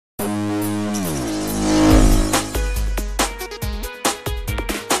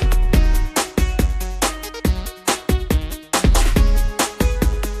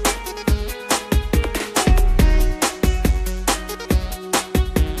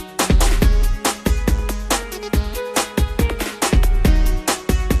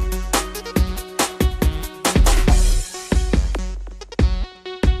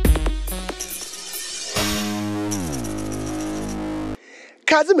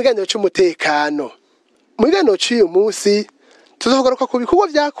Kazi miganiro cy'umutekano muganiro cy'uyu munsi tuzogaruka ku bikorwa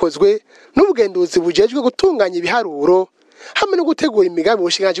byakozwe n'ubugenduzi bujejwe gutunganya ibiharuro hamwe no gutegura imigambi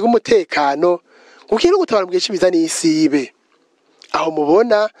y'ubushinganji bw'umutekano gukira gutabara mu gihe cy'ibiza n'isibe aho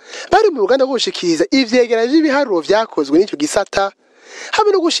mubona bari mu ruganda rwo gushikiriza ivyegeranyo by'ibiharuro vyakozwe n'icyo gisata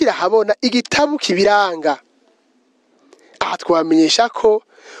hamwe no gushira habona igitabu kibiranga aha twamenyesha ko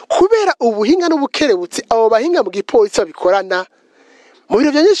kubera ubuhinga n'ubukerebutsi abo bahinga mu gipolisi babikorana mu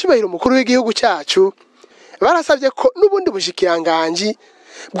biro bya nyeshubahiro umukuru w'igihugu cyacu barasabye ko n'ubundi bushikiranganji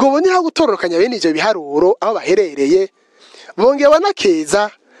bwobonera gutororokanya bene ivyo biharuro aho baherereye bongeye banakeza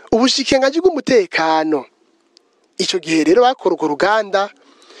ubushikiranganji bw'umutekano ico gihe rero bakora urwo ruganda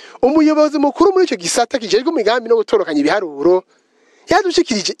umuyobozi mukuru muri ico gisata kijejwe imigambi no gutororokanya ibiharuro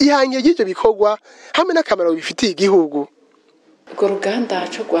yadushikirije ihangiye ry'ivyo bikorwa hamwe n'akamaro bifitiye igihugu. Urwo ruganda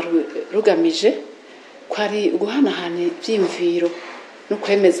cyo rugamije kwari guhanahana ivyimviro no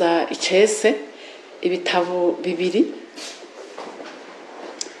kwemeza icese ibitabo bibiri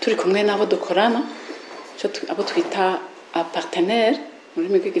turi kumwe nabo dukorana abo twita partenaire muri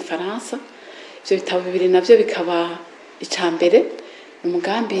rurimi rw'igifaransa. Ivyo bitabo bibiri navyo bikaba icambere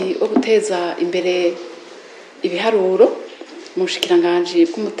umugambi wo guteza imbere ibiharuro mu bushikiranganji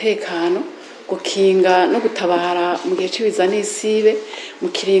bw'umutekano gukinga no gutabara mu gihe cy'ibiza n'isibe mu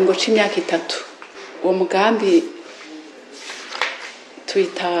kiringo c'imyaka 3. Uwo mugambi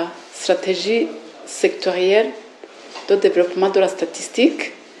twita stratégie sectorielle de développement de la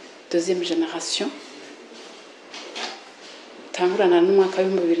statistique deuxième génération tangurana n'umwaka wa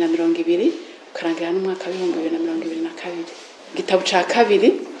 2020 ukarangira n'umwaka wa 2022. Igitabo ca kabiri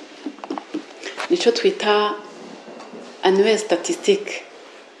nico twita annuel statistique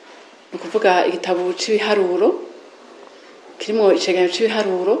nukuvuga igitabo c'ibiharuro kirimo icegeranyo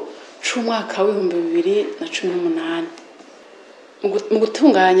c'ibiharuro c'umwaka wa 2018. Mu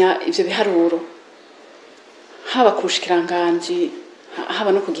gutunganya ivyo biharuro haba ku bushikiranganji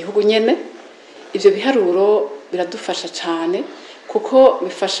haba no ku gihugu nyene ivyo biharuro biradufasha cyane kuko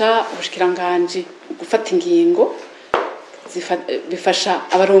bifasha ubushikiranganji gufata ingingo bifasha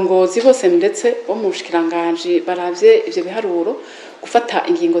abarongozi bose ndetse bo mu bushikiranganji baravye ivyo biharuro gufata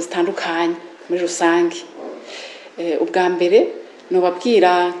ingingo zitandukanye muri rusangi. Ubwa mbere no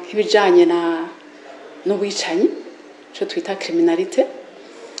babwira nk'ibijanye n'ubwicanyi cyo twita criminalité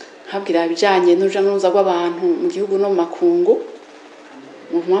habwira bijanye n'uruja n'uruza rw'abantu mu gihugu no mu makungu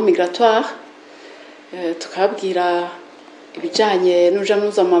mouvement migratoire tukabwira ibijanye n'uruja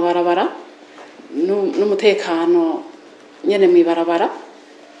n'uruza mu mabarabara n'umutekano nyene mu ibarabara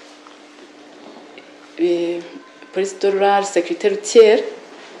police de rural sécurité routière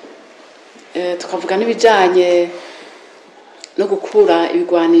tukavuga n'ibijanye no gukura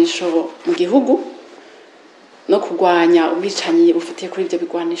ibigwanisho mu gihugu no kugwanya ubwicanyi bufatiye kuri ivyo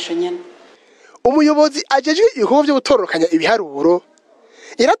bigwanisho nyene. Umuyobozi ajejwe ibikorwa byo gutororokanya ibiharuro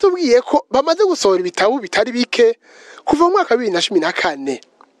yaratubwiye ko bamaze gusohora ibitabo bitari bike kuva mu mwaka wa 2014.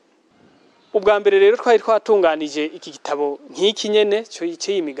 Ubwa mbere rero twari twatunganije iki gitabo nk'iki nyene cyo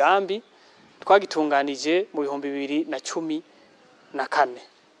yice imigambi twagitunganije mu 2014.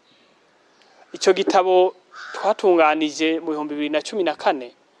 Ico gitabo twatunganije mu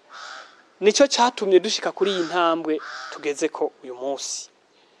 2014 nico cyatumye dushika kuri iyi ntambwe tugeze ko uyu munsi.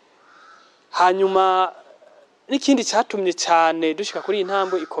 Hanyuma n'ikindi cyatumye cyane dushika kuri iyi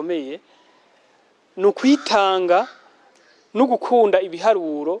ntambwe ikomeye no kwitanga no gukunda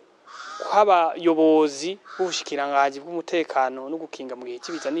ibiharuro kw'abayobozi b'ubushikiranganji bw'umutekano no gukinga mu gihe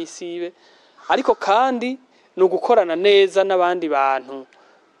cy'ibiza n'isibe ariko kandi no gukorana neza n'abandi bantu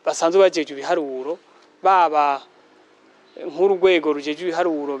basanzwe bajeje ibiharuro baba nk'urugwego rujeje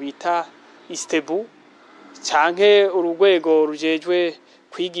ibiharuro bita istebu canke urugwego rujejwe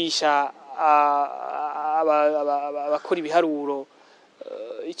kwigisha abakora ibiharuro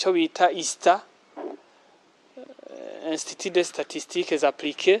ico bita ISTA Institut des statistiques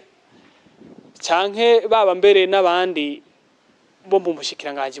appliquées canke baba mbere n'abandi bo mu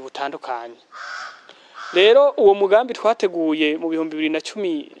bushikiranganji butandukanye. Rero uwo mugambi twateguye mu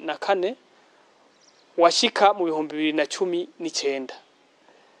 2014 washika mu 2019.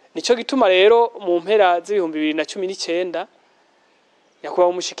 Nico gituma rero mu mpera z'2019 nyakubahwa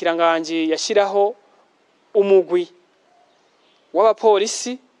umushikiranganji yashiraho umugwi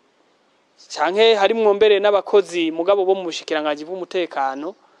w'abapolisi canke harimwo mbere n'abakozi mugabo bo mu bushikiranganji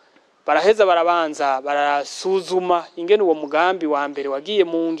bw'umutekano, baraheza barabanza barasuzuma ingene uwo mugambi wa mbere wagiye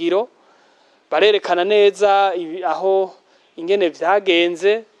mu ngiro, barerekana neza aho ingene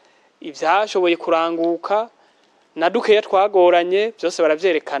vyagenze, ivyashoboye kuranguka na dukeya twagoranye byose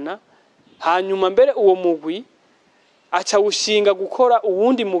baravyerekana. Hanyuma mbere uwo mugwi aca ushinga gukora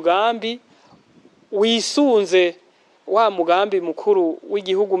uwundi mugambi wisunze wa mugambi mukuru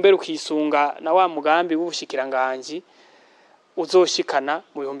w'igihugu, mbere ukisunga na wa mugambi w'ubushikiranganji uzoshikana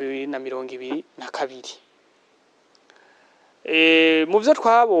mu 2022. Mu byo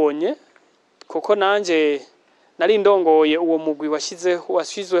twabonye, kuko nanje nari ndongoye uwo mugwi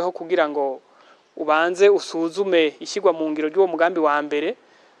washyizweho kugira ngo ubanze usuzume ishyirwa mu ngiro ry'uwo mugambi wa mbere,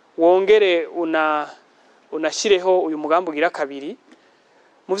 wongere unashireho uyu mugambi ugira kabiri.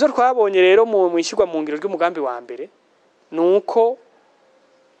 Mu byo twabonye rero mu ishyirwa mu ngiro ry'umugambi wa mbere nuko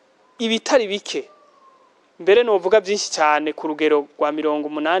ibitari bike, mbere novuga byinshi cyane ku rugero rwa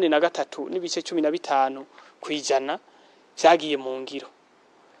 83 n'ibice 15 kwijana byagiye mu ngiro.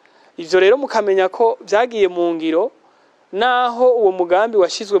 Ivyo rero mukamenya ko byagiye mu ngiro, naho uwo mugambi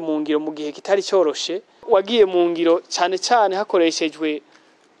washizwe mu ngiro mu gihe kitari cyoroshe, wagiye mu ngiro cyane cyane hakoreshejwe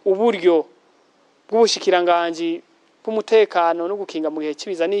uburyo bw'ubushikiranganji bw'umutekano no gukinga mu gihe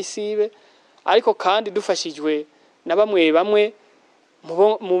kibiza n'isibe, ariko kandi dufashijwe na bamwe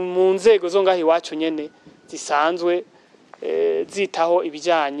mu nzego zo ngaho iwacu nyene zisanzwe zitaho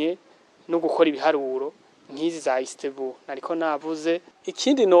ibijanye no gukora ibiharuro nk'izi za istebu nariko navuze.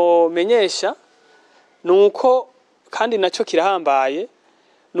 Ikindi no menyesha nuko kandi naco kirahambaye,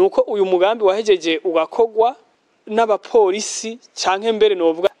 nuko uyu mugambi wahejeje ugakogwa n'abapolisi canke mbere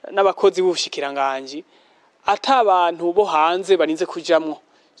novuga n'abakozi b'ubushikiranganji, atabantu bo hanze barinze kujamwo,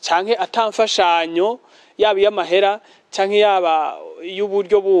 canke atamfashanyo yaba y'amahera canke yaba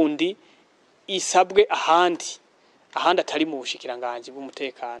y'uburyo bundi isabwe ahandi atari mu bushikiranganji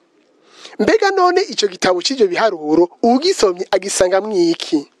bw'umutekano. Mbega none ico gitabo c'ivyo biharuro ugisomye agisanga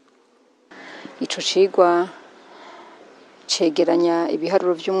mwiki? Ico cigwa cegeranya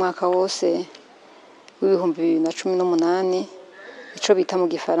ibiharuro by'umwaka wose w'2018, ico bita mu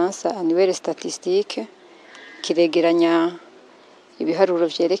gifaransa annuel statistiques, kiregeranya ibiharuro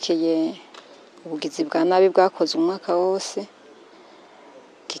vyerekeye ubugizi bwa nabi bwakoze umwaka wose,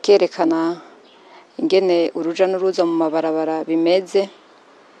 kikerekana ingene uruja n'uruza mu mabarabara bimeze,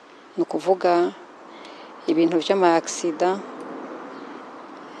 no kuvuga ibintu vy'ama accident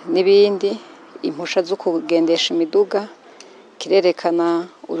n'ibindi, impusha zo kugendesha imiduga, kirerekana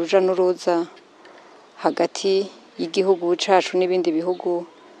uruja n'uruza hagati y'igihugu cacu n'ibindi bihugu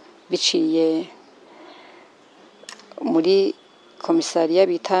biciye muri komisariya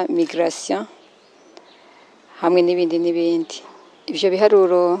bita migration, hamwe n'ibindi. Ivyo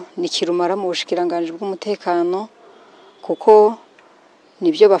biharuro ni kirumara mu bushikiranganji bw'umutekano, kuko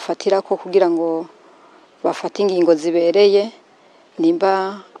nibyo bafatira ko kugira ngo bafate ingingo zibereye,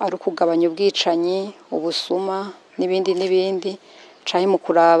 nimba ari ukugabanya ubwicanyi, ubusuma n'ibindi, canke mu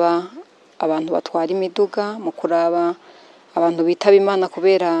kuraba abantu batwara imiduga, mu kuraba abantu bitaba Imana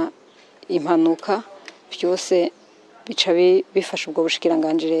kubera impanuka, byose bica bifasha ubwo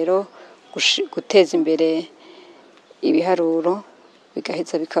bushikiranganji rero guteza imbere ibiharuro,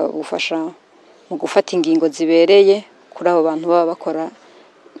 bigaheza bikabufasha mu gufata ingingo zibereye kuri abo bantu baba bakora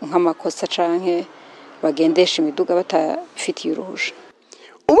nk'amakosa canke bagendesha imiduga batafitiye uruhusha.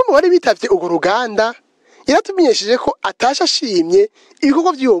 Umwe mu bari bitavye urwo ruganda yaratumenyesheje ko atasha ashimye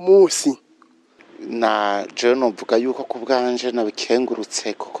ibikorwa by'uwo munsi. Na je novuga yuko ku bwanje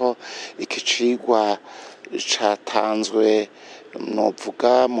nabikengurutse, kuko iki cigwa catanzwe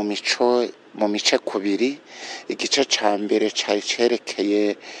novuga mu mice kubiri. Igice ca mbere cari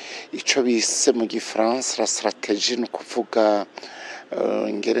cerekeye ico bise mu gifaransa la stratégie, no kuvuga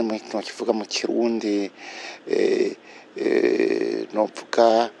ngere mu kivuga mu kirundi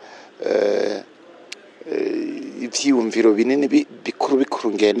novuga ivyiyumviro binini bikuru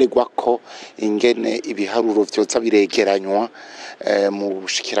ngenderwako ingene ibiharuro vyoza biregeranywa mu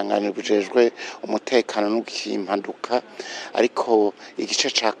bushikiranganji bujejwe umutekano no gukinga. Ariko igice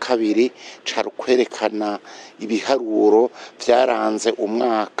ca kabiri carukwerekana ibiharuro vyaranze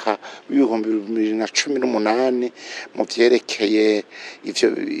umwaka w'2018 mu vyerekeye ivyo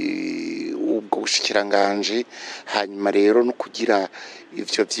ubwo bushikiranganji. Hanyuma rero no kugira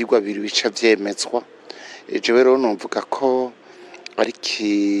ivyo vyigwa biri bica vyemezwa, jewe rero novuga ko ari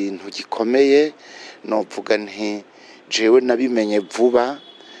ikintu gikomeye. Novuga nti jewe namenye vuba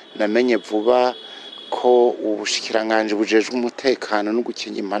ko ubushikiranganji bujejwe umutekano no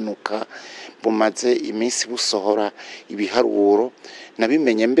gukinga impanuka bumaze iminsi busohora ibiharuro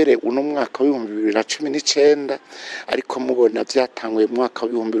nabimenye mbere uno mwaka wa 2019 ariko mubona byatanguye mu mwaka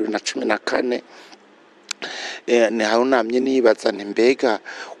wa 2014 namye nibaza nti mbega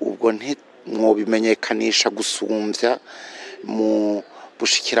ubwo mwobimenyekanisha gusumvya mu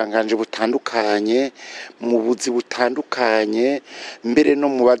bushikiranganje butandukanye mu buzi butandukanye mbere no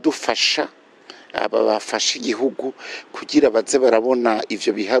mu badufasha aba bafasha igihugu kugira baze barabona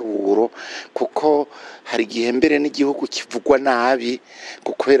ivyo biharuro kuko hari gihe mbere n'igihugu kivugwa nabi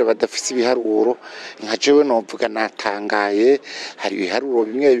kubera badafise ibiharuro nka jewe novuga natangaye hari ibiharuro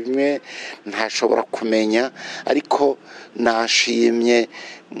bimwe bimwe ntashobora kumenya ariko nashimye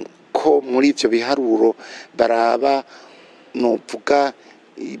ko muri ivyo biharuro baraba novuga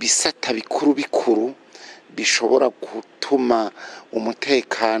ibisata bikuru bishobora gutuma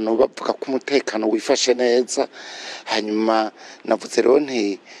umutekano bavuga ko umutekano wifashe neza hanyuma navuze rero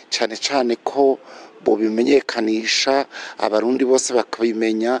nti cyane ko bo bimenyekanisha abarundi bose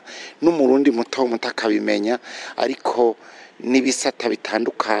bakabimenya n'umurundi muto mutakabimenya ariko n'ibisata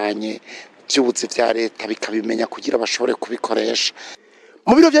bitandukanye by'ubuzi vya leta bikabimenya kugira bashobore kubikoresha.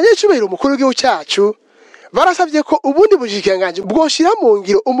 Mu biro vya nyecubahiro umukuru w'igihugu cyacu barasavye ko ubundi bushikiranganje bwoshira mu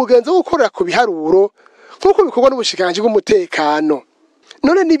ngiro umugenzo wo gukorera ku biharuro nkuko bikorwa n'ubushikiranganje bw'umutekano.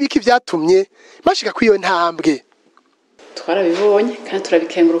 None nibiki vyatumye bashika kwiyo ntambwe? Twarabibonye kandi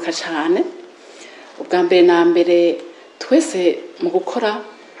turabikenguruka cyane. Ubwa mbere na mbere twese mu gukora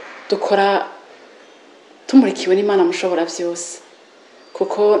dukora tumurikiwe n'Imana mushobora byose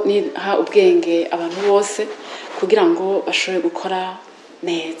kuko ni ha ubwenge abantu bose kugira ngo bashobore gukora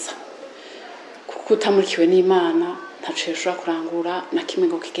neza. Kuko utamurikiwe n'Imana ntaco yoshobora kurangura na kimwe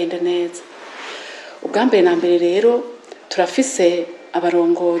ngo kigende neza. Ubwa mbere na mbere rero turafise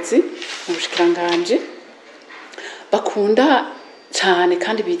abarongozi mu bushikiranganje bakunda cyane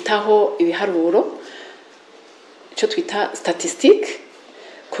kandi bitaho ibiharuro icyo twita statistiques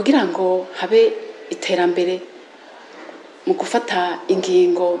kugira ngo habe iterambere mu gufata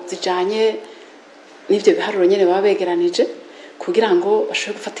ingingo zijanye n'ivyo biharuro nyene baba begeranije kugira ngo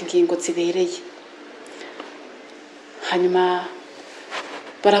bashobore gufata ingingo zibereye. Hanyuma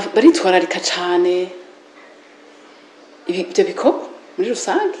baritwararika cyane ibyo bikorwa muri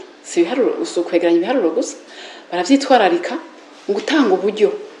rusange si ibiharuro usukwegeranya ibiharuro gusa baravyitwararika mu gutanga uburyo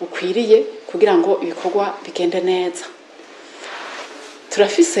bukwiriye kugira ngo ibikorwa bigende neza.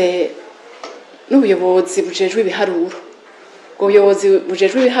 Turafise n'ubuyobozi bujejwe ibiharuro. Ubwo buyobozi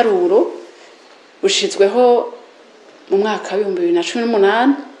bujejwe ibiharuro bushizweho mu mwaka wa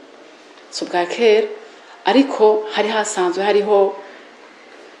 2018 so bwa kera ariko hari hasanzwe hariho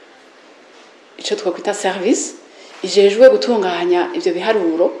icyo twakwita service ijejwe gutunganya ivyo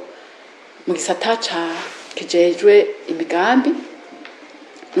biharuro mu gisata kijejwe imigambi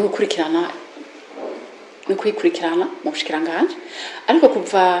no gukurikirana no kwikurikirana mu bushikiranganje ariko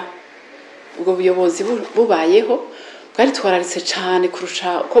kuva ubwo buyobozi bubayeho bwari twararitse cyane kurusha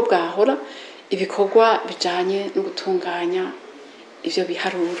uko bwahora ibikorwa bijanye no gutunganya ivyo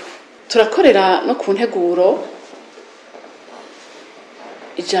biharuro. Turakorera no ku nteguro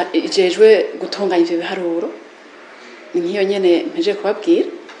ijejwe gutunganya ivyo biharuro ni nk'iyo nyene mpeje kubabwira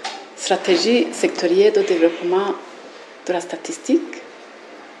stratégie sectorielle de développement de la statistique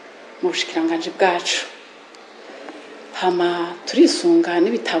mu bushikiranganje bwacu. Hama turisunga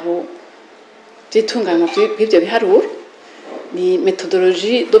n'ibitabo by'itunganywa by'ivyo biharuro ni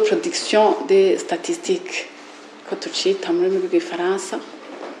méthodologie de production des statistiques ko tucita muri rw'igifaransa.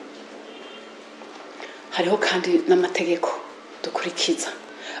 Hariho kandi n'amategeko dukurikiza.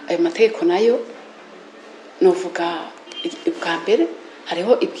 Ayo mategeko nayo novuga ubwa mbere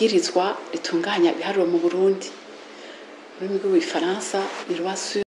hariho ibwirizwa ritunganya ibiharuro mu Burundi muri rw'igifaransa ni loi